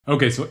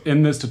Okay, so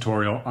in this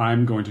tutorial,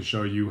 I'm going to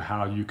show you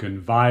how you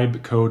can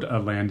vibe code a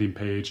landing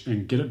page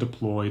and get it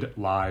deployed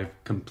live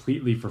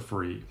completely for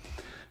free.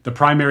 The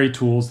primary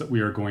tools that we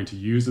are going to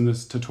use in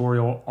this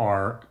tutorial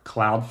are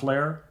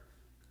Cloudflare,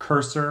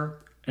 Cursor,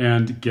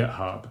 and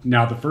GitHub.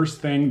 Now, the first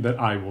thing that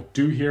I will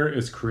do here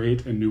is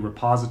create a new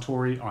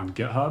repository on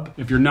GitHub.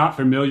 If you're not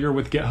familiar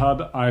with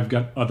GitHub, I've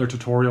got other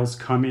tutorials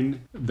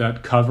coming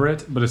that cover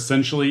it, but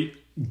essentially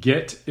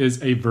Git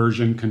is a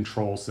version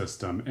control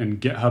system, and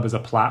GitHub is a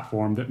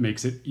platform that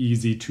makes it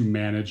easy to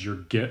manage your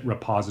Git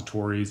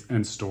repositories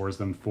and stores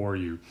them for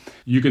you.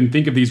 You can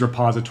think of these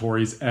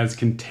repositories as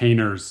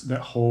containers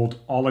that hold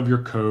all of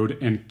your code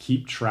and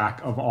keep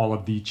track of all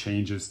of the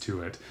changes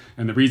to it.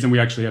 And the reason we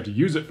actually have to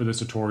use it for this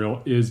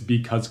tutorial is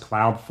because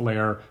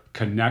Cloudflare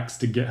connects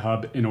to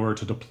GitHub in order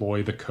to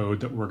deploy the code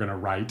that we're going to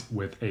write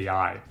with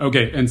AI.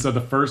 Okay, and so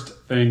the first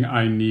thing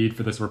I need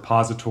for this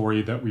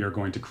repository that we are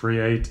going to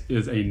create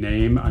is a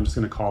name. I'm just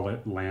going to call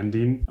it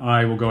landing.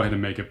 I will go ahead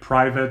and make it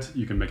private.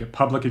 You can make it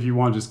public if you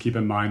want. Just keep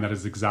in mind that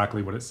is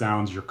exactly what it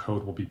sounds. Your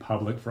code will be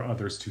public for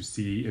others to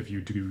see if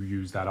you do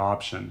use that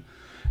option.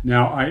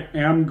 Now, I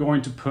am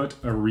going to put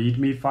a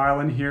README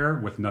file in here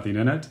with nothing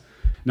in it.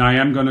 Now I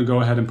am going to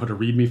go ahead and put a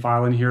README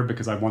file in here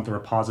because I want the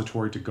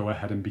repository to go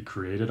ahead and be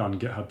created on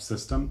GitHub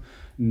system.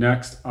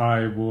 Next,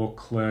 I will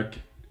click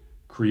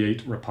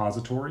Create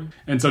Repository.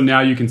 And so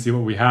now you can see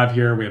what we have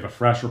here. We have a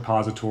fresh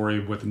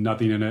repository with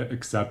nothing in it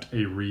except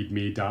a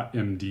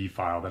readme.md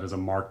file. That is a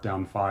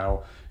markdown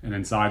file. And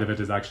inside of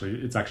it is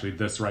it's actually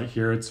this right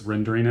here. It's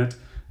rendering it.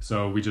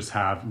 So we just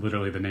have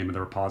literally the name of the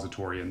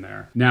repository in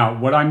there. Now,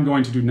 what I'm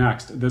going to do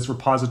next, this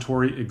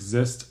repository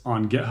exists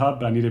on GitHub,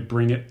 but I need to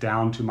bring it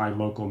down to my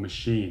local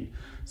machine.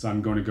 So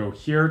I'm going to go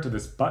here to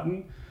this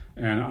button,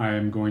 and I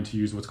am going to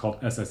use what's called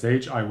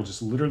SSH. I will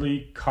just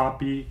literally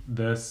copy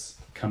this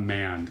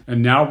command.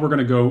 And now we're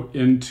gonna go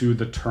into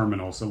the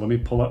terminal. So let me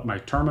pull up my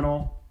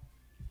terminal.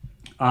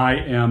 I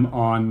am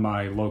on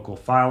my local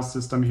file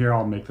system here.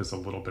 I'll make this a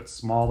little bit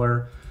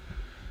smaller.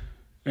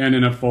 And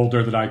in a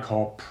folder that I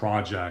call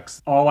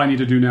projects. All I need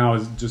to do now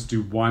is just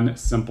do one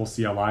simple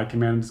CLI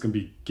command. It's gonna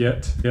be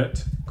git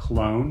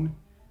clone,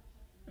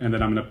 and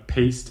then I'm gonna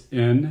paste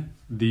in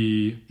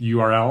the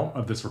URL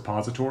of this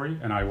repository,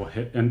 and I will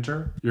hit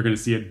enter. You're gonna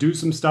see it do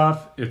some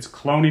stuff. It's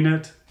cloning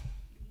it,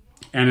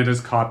 and it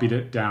has copied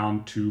it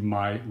down to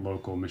my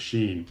local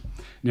machine.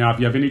 Now, if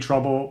you have any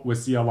trouble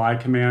with CLI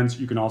commands,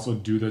 you can also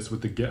do this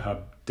with the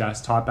GitHub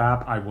desktop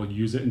app. I will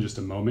use it in just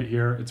a moment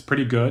here. It's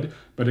pretty good,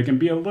 but it can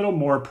be a little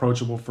more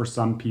approachable for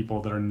some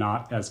people that are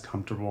not as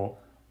comfortable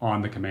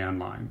on the command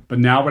line. But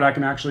now what I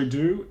can actually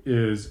do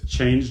is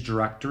change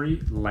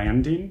directory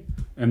landing,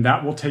 and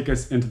that will take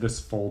us into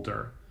this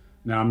folder.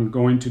 Now I'm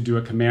going to do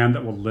a command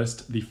that will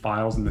list the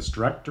files in this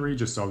directory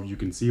just so you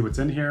can see what's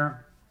in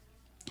here.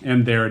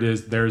 And there it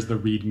is. There's the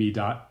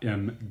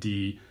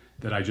readme.md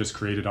that I just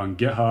created on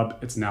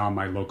GitHub. It's now on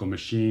my local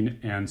machine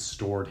and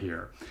stored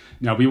here.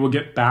 Now we will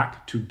get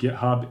back to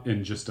GitHub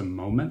in just a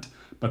moment,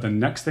 but the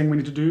next thing we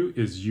need to do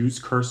is use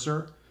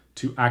Cursor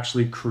to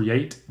actually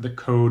create the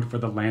code for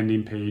the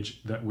landing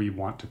page that we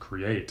want to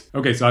create.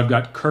 Okay, so I've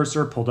got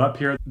Cursor pulled up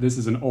here. This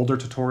is an older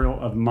tutorial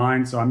of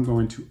mine, so I'm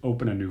going to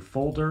open a new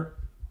folder.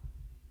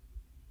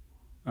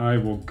 I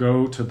will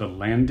go to the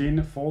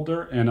landing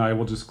folder and I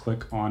will just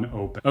click on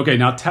open. Okay,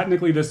 now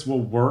technically this will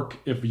work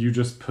if you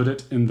just put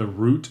it in the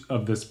root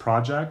of this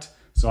project.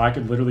 So I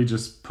could literally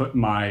just put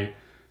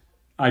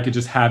I could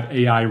just have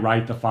AI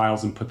write the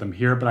files and put them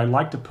here, but I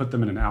like to put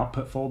them in an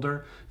output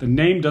folder. The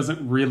name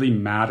doesn't really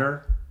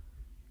matter.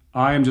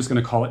 I am just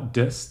gonna call it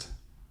dist.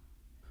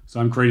 So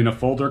I'm creating a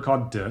folder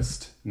called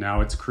dist. Now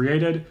it's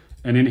created.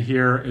 And in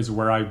here is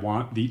where I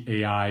want the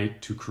AI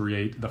to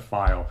create the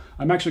file.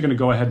 I'm actually gonna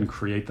go ahead and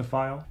create the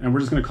file, and we're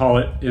just gonna call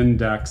it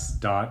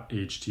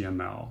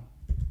index.html.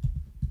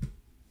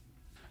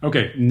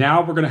 Okay,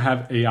 now we're gonna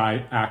have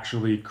AI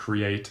actually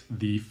create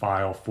the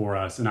file for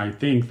us, and I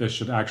think this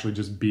should actually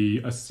just be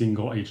a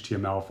single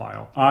HTML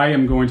file. I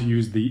am going to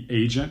use the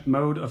agent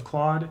mode of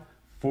Claude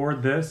for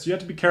this. You have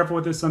to be careful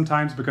with this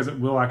sometimes because it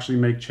will actually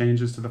make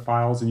changes to the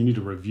files, and you need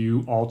to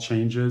review all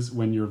changes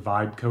when you're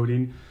vibe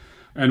coding.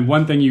 And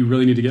one thing you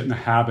really need to get in the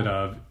habit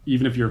of,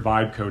 even if you're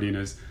vibe coding,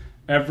 is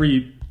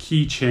every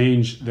key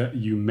change that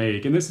you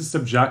make, and this is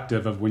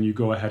subjective of when you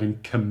go ahead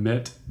and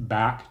commit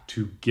back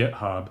to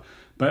GitHub,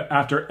 but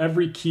after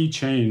every key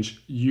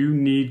change, you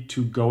need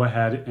to go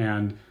ahead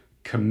and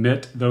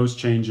commit those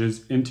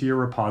changes into your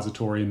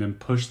repository and then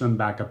push them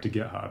back up to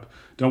GitHub.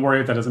 Don't worry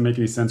if that doesn't make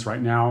any sense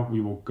right now. We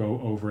will go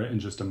over it in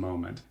just a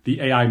moment.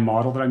 The AI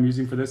model that I'm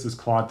using for this is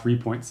Claude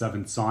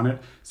 3.7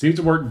 Sonnet. Seems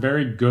to work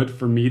very good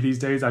for me these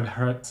days. I've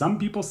heard some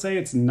people say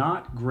it's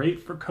not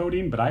great for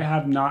coding, but I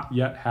have not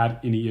yet had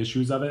any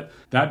issues of it.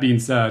 That being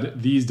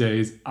said, these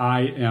days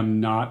I am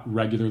not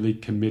regularly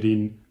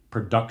committing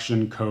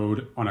production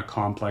code on a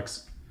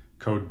complex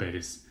code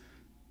base.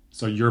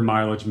 So your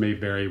mileage may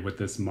vary with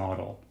this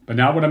model. But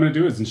now what I'm going to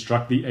do is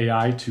instruct the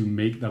AI to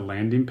make the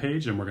landing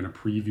page, and we're going to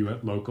preview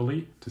it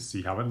locally to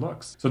see how it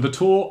looks. So the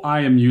tool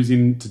I am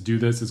using to do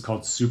this is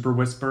called Super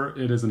Whisper.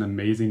 It is an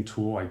amazing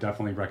tool. I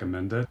definitely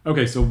recommend it.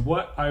 Okay, so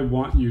what I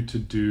want you to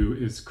do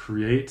is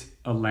create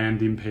a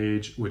landing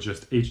page with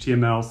just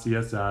HTML,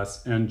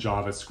 CSS, and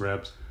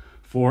JavaScript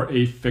for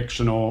a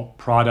fictional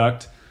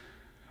product.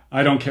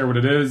 I don't care what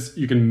it is.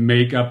 You can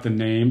make up the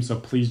name, so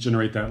please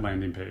generate that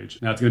landing page.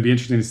 Now it's going to be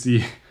interesting to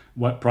see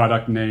what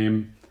product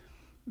name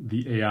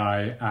the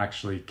AI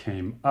actually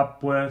came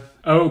up with.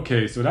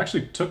 Okay, so it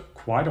actually took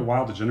quite a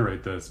while to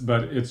generate this,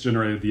 but it's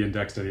generated the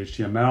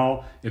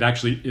index.html. It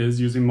actually is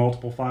using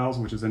multiple files,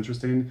 which is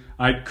interesting.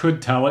 I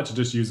could tell it to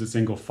just use a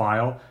single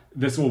file.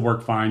 This will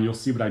work fine. You'll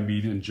see what I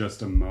mean in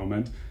just a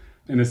moment.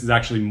 And this is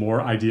actually more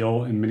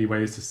ideal in many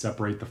ways to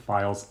separate the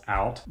files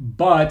out.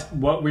 But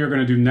what we are going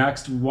to do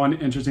next, one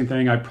interesting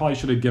thing, I probably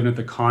should have given it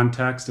the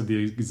context of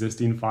the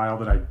existing file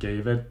that I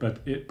gave it, but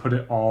it put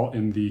it all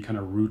in the kind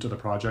of root of the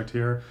project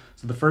here.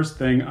 So the first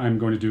thing I'm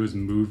going to do is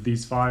move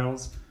these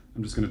files.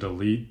 I'm just going to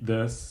delete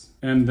this.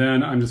 And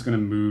then I'm just going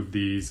to move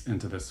these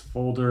into this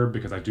folder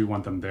because I do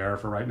want them there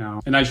for right now.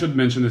 And I should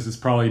mention this is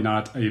probably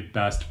not a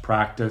best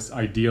practice.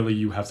 Ideally,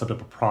 you have set up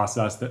a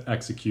process that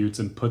executes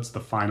and puts the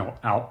final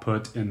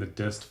output in the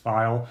dist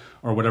file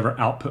or whatever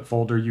output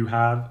folder you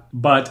have.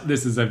 But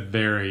this is a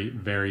very,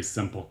 very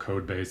simple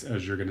code base,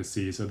 as you're going to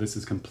see. So this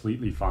is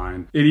completely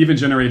fine. It even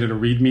generated a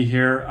README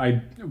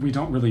here. We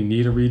don't really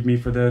need a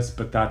README for this,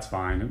 but that's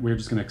fine. We're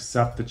just going to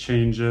accept the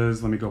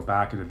changes. Let me go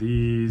back into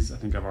these. I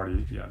think I've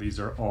already, yeah, these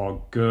are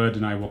all good.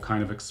 And I will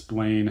kind of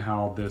explain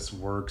how this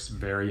works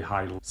very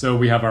high level. So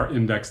we have our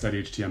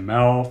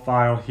index.html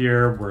file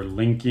here. We're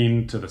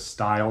linking to the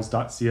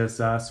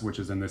styles.css, which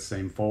is in this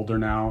same folder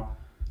now.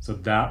 So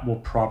that will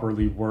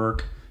properly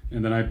work.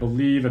 And then I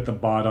believe at the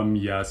bottom,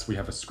 yes, we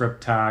have a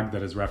script tag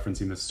that is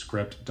referencing the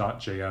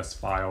script.js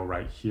file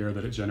right here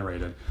that it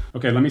generated.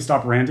 Okay, let me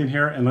stop ranting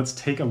here and let's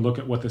take a look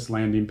at what this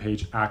landing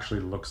page actually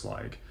looks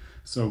like.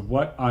 So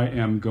what I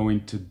am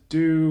going to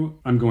do,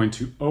 I'm going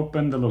to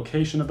open the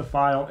location of the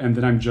file, and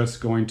then I'm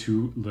just going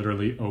to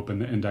literally open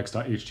the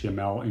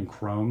index.html in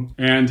Chrome.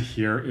 And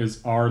here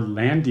is our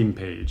landing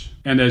page.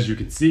 And as you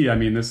can see, I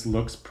mean, this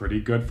looks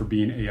pretty good for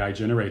being AI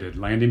generated.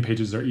 Landing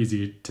pages are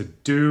easy to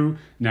do.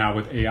 Now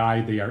with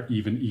AI, they are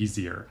even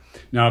easier.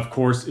 Now, of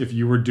course, if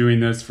you were doing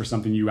this for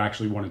something you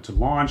actually wanted to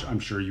launch, I'm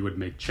sure you would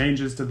make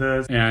changes to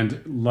this. And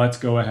let's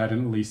go ahead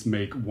and at least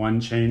make one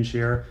change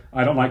here.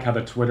 I don't like how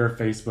the Twitter,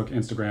 Facebook,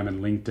 Instagram,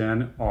 and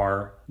LinkedIn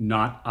are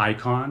not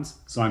icons.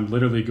 So I'm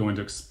literally going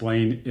to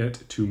explain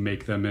it to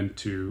make them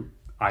into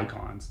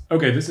icons.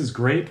 Okay, this is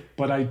great,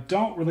 but I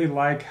don't really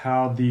like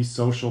how the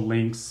social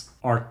links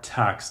are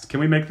text. Can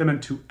we make them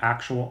into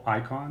actual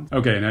icons?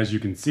 Okay, and as you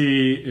can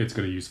see, it's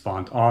going to use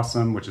font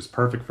awesome, which is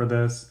perfect for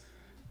this.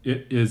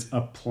 It is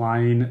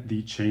applying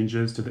the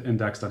changes to the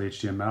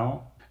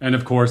index.html. And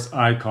of course,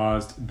 I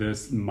caused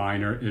this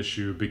minor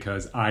issue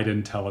because I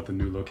didn't tell it the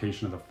new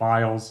location of the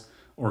files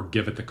or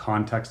give it the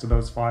context of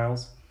those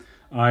files.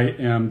 I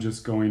am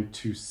just going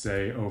to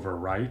say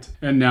overwrite.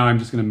 And now I'm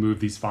just going to move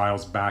these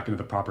files back into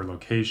the proper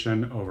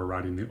location,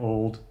 overwriting the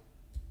old.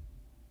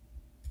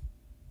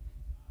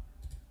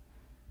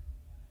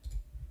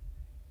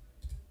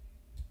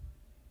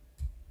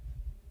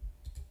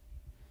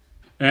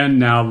 And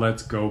now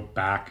let's go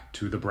back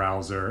to the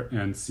browser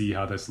and see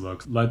how this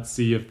looks. Let's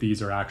see if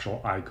these are actual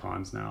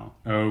icons now.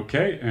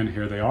 Okay, and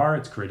here they are.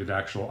 It's created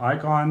actual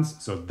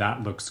icons, so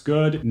that looks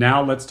good.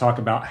 Now let's talk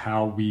about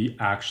how we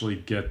actually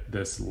get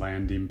this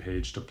landing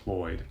page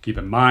deployed. Keep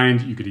in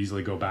mind, you could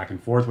easily go back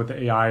and forth with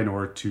the AI in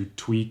order to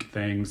tweak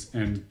things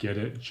and get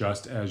it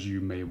just as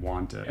you may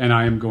want it. And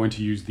I am going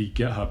to use the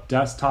GitHub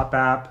desktop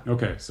app.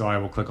 Okay, so I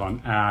will click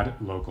on Add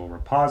Local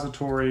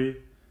Repository.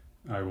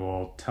 I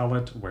will tell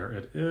it where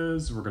it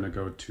is. We're going to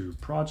go to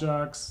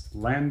Projects,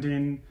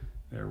 Landing.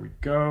 There we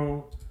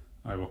go.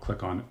 I will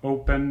click on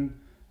Open.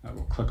 I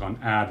will click on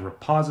Add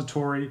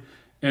Repository.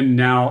 And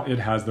now it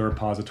has the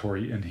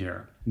repository in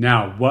here.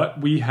 Now,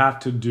 what we have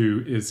to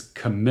do is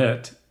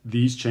commit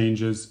these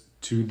changes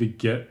to the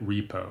Git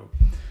repo.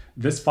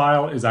 This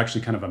file is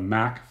actually kind of a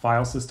Mac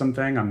file system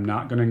thing. I'm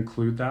not going to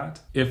include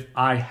that. If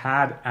I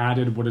had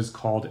added what is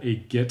called a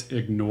git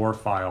ignore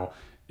file,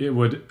 it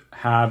would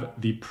have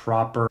the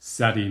proper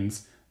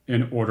settings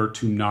in order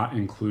to not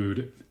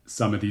include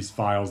some of these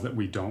files that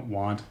we don't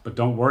want. But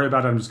don't worry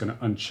about it. I'm just going to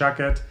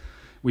uncheck it.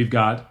 We're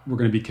going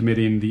to be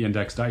committing the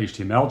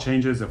index.html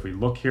changes. If we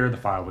look here, the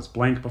file was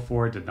blank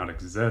before. It did not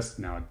exist.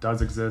 Now it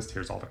does exist.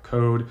 Here's all the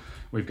code.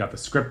 We've got the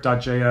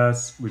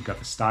script.js. We've got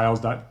the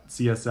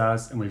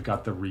styles.css. And we've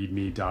got the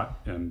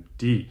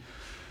readme.md.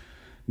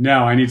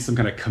 Now I need some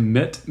kind of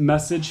commit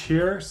message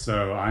here.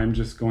 So I'm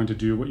just going to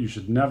do what you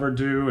should never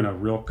do in a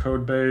real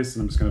code base.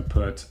 And I'm just going to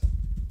put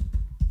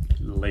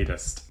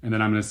latest. And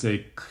then I'm going to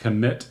say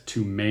commit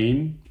to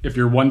main. If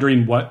you're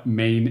wondering what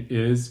main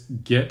is,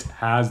 Git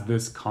has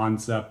this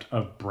concept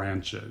of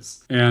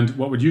branches. And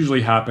what would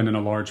usually happen in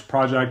a large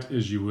project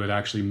is you would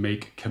actually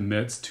make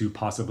commits to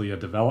possibly a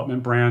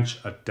development branch,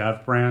 a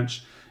dev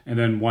branch, and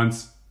then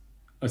once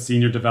a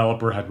senior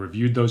developer had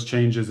reviewed those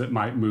changes, it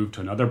might move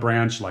to another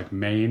branch like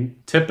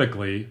main.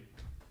 Typically,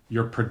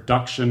 your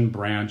production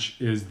branch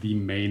is the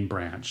main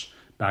branch.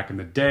 Back in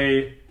the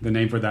day, the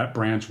name for that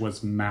branch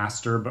was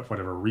master, but for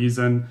whatever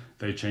reason,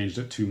 they changed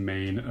it to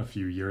main a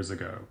few years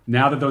ago.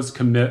 Now that those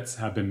commits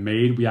have been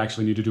made, we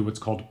actually need to do what's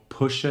called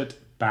push it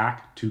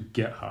back to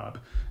GitHub.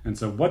 And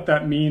so what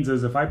that means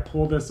is if I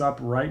pull this up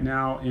right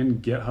now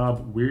in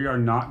GitHub, we are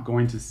not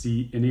going to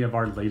see any of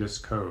our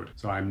latest code.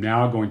 So I'm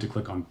now going to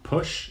click on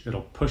push.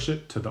 It'll push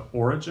it to the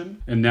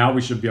origin. And now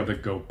we should be able to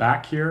go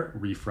back here,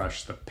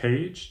 refresh the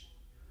page.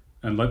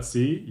 And let's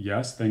see,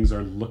 yes, things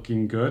are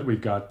looking good.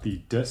 We've got the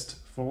dist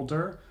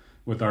folder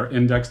with our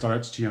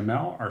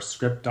index.html, our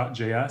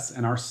script.js,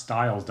 and our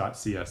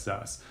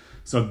styles.css.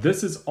 So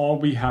this is all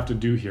we have to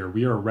do here.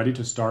 We are ready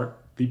to start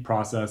the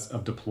process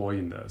of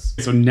deploying this.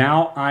 So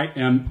now I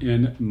am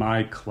in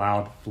my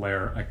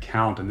Cloudflare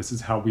account, and this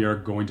is how we are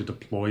going to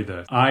deploy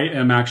this. I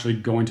am actually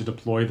going to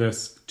deploy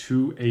this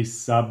to a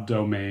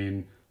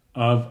subdomain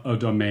of a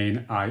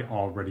domain I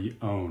already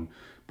own.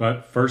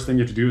 But first thing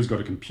you have to do is go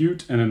to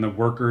compute and in the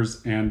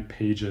workers and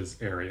pages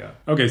area.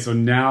 Okay, so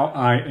now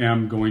I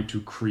am going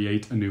to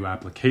create a new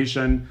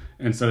application.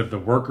 Instead of the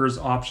workers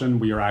option,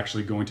 we are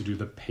actually going to do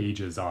the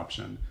pages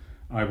option.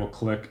 I will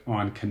click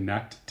on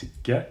connect to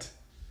Git.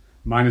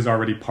 Mine is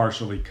already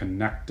partially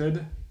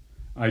connected.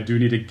 I do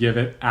need to give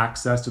it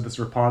access to this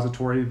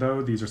repository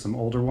though. These are some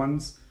older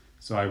ones.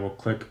 So I will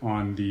click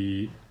on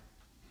the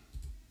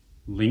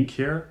link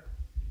here.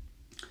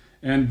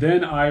 And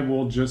then I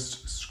will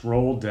just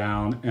scroll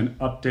down and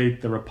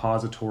update the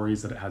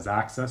repositories that it has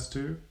access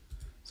to.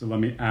 So let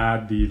me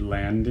add the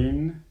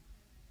landing.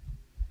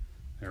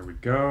 There we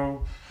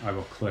go. I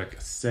will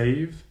click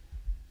save.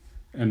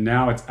 And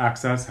now its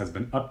access has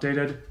been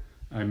updated.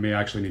 I may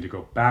actually need to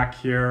go back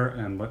here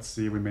and let's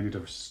see, we may need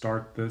to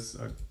start this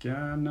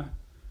again.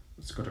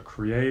 Let's go to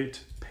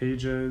create,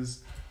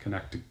 pages,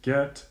 connect to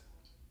Git.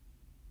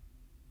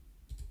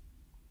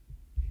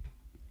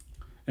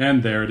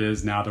 And there it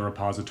is. Now the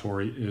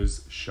repository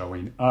is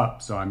showing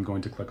up. So I'm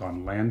going to click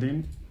on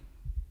landing.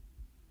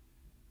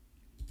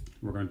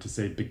 We're going to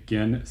say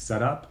begin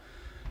setup.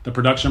 The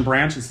production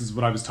branch, this is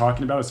what I was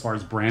talking about as far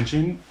as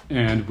branching,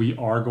 and we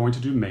are going to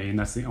do main.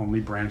 That's the only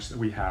branch that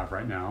we have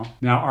right now.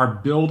 Now our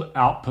build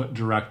output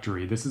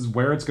directory, this is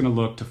where it's going to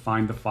look to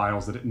find the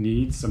files that it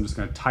needs. So I'm just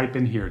going to type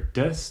in here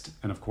dist,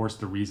 and of course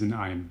the reason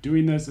I am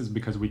doing this is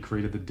because we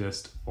created the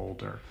dist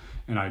folder.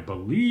 And I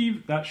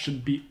believe that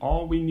should be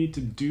all we need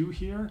to do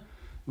here.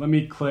 Let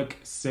me click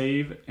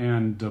save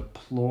and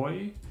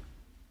deploy.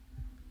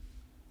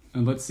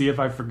 And let's see if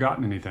I've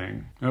forgotten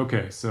anything.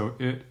 Okay, so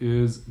it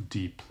is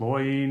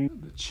deploying.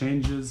 The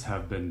changes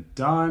have been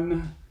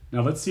done.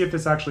 Now let's see if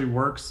this actually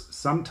works.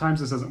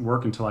 Sometimes this doesn't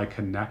work until I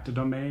connect a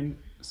domain.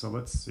 So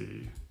let's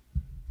see.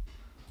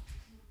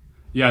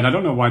 Yeah, and I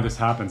don't know why this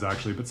happens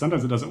actually, but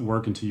sometimes it doesn't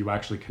work until you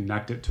actually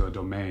connect it to a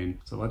domain.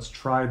 So let's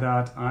try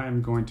that. I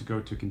am going to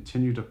go to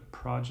continue to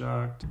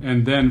project.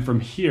 And then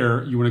from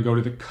here, you want to go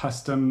to the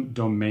custom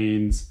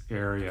domains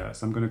area.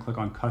 So I'm going to click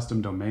on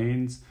custom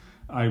domains.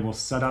 I will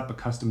set up a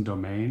custom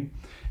domain.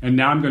 And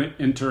now I'm going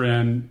to enter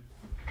in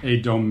a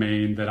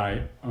domain that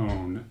I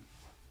own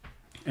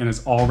and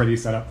is already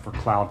set up for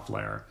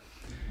Cloudflare.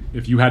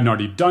 If you hadn't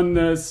already done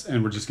this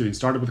and we're just getting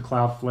started with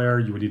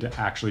Cloudflare, you would need to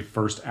actually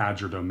first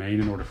add your domain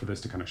in order for this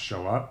to kind of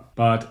show up.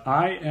 But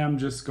I am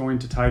just going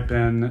to type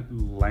in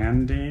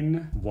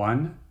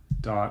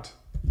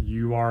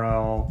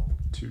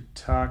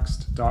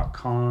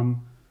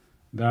landing1.url2text.com.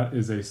 That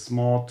is a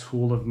small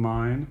tool of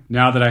mine.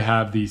 Now that I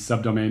have the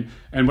subdomain,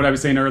 and what I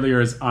was saying earlier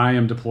is I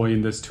am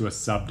deploying this to a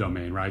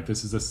subdomain, right?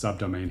 This is a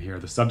subdomain here.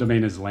 The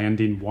subdomain is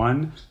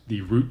landing1.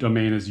 The root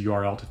domain is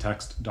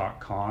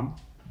url2text.com.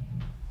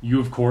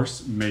 You, of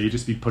course, may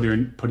just be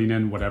putting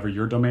in whatever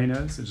your domain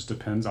is. It just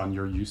depends on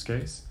your use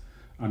case.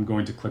 I'm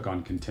going to click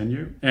on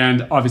continue.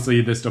 And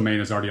obviously this domain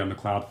is already on the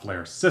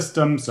Cloudflare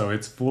system, so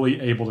it's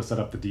fully able to set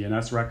up the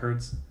DNS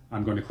records.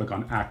 I'm going to click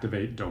on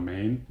activate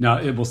domain. Now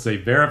it will say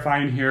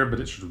verifying here, but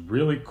it should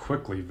really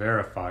quickly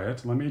verify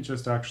it. Let me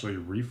just actually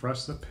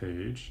refresh the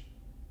page.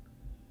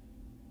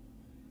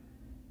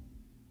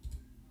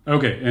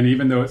 Okay, and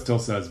even though it still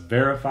says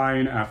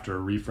verifying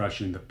after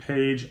refreshing the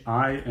page,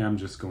 I am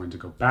just going to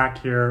go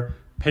back here,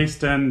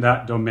 paste in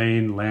that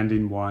domain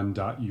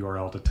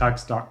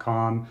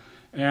landing1.url2text.com,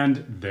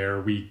 and there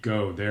we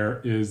go.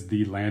 There is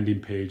the landing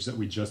page that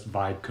we just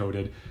vibe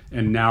coded.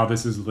 And now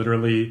this is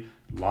literally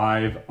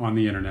live on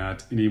the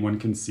internet. Anyone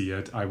can see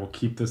it. I will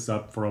keep this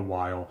up for a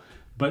while.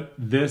 But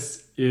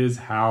this is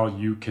how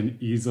you can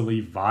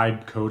easily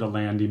vibe code a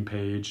landing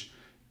page,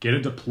 get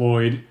it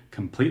deployed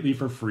completely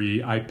for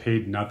free. I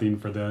paid nothing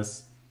for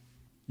this.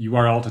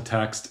 URL to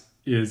text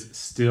is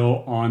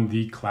still on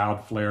the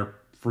Cloudflare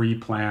free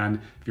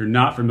plan. If you're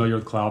not familiar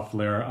with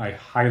Cloudflare, I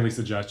highly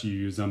suggest you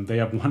use them. They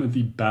have one of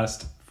the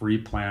best free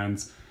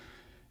plans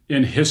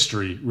in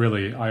history,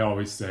 really, I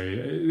always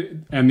say.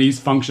 And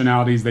these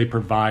functionalities they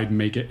provide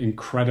make it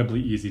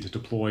incredibly easy to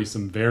deploy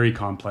some very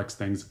complex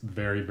things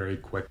very, very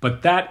quick.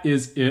 But that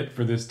is it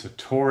for this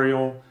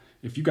tutorial.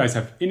 If you guys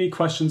have any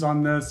questions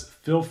on this,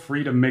 feel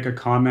free to make a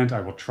comment.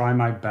 I will try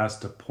my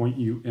best to point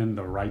you in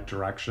the right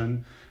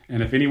direction.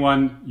 And if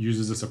anyone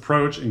uses this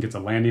approach and gets a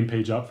landing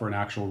page up for an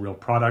actual real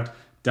product,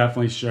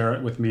 definitely share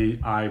it with me.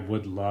 I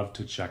would love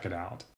to check it out.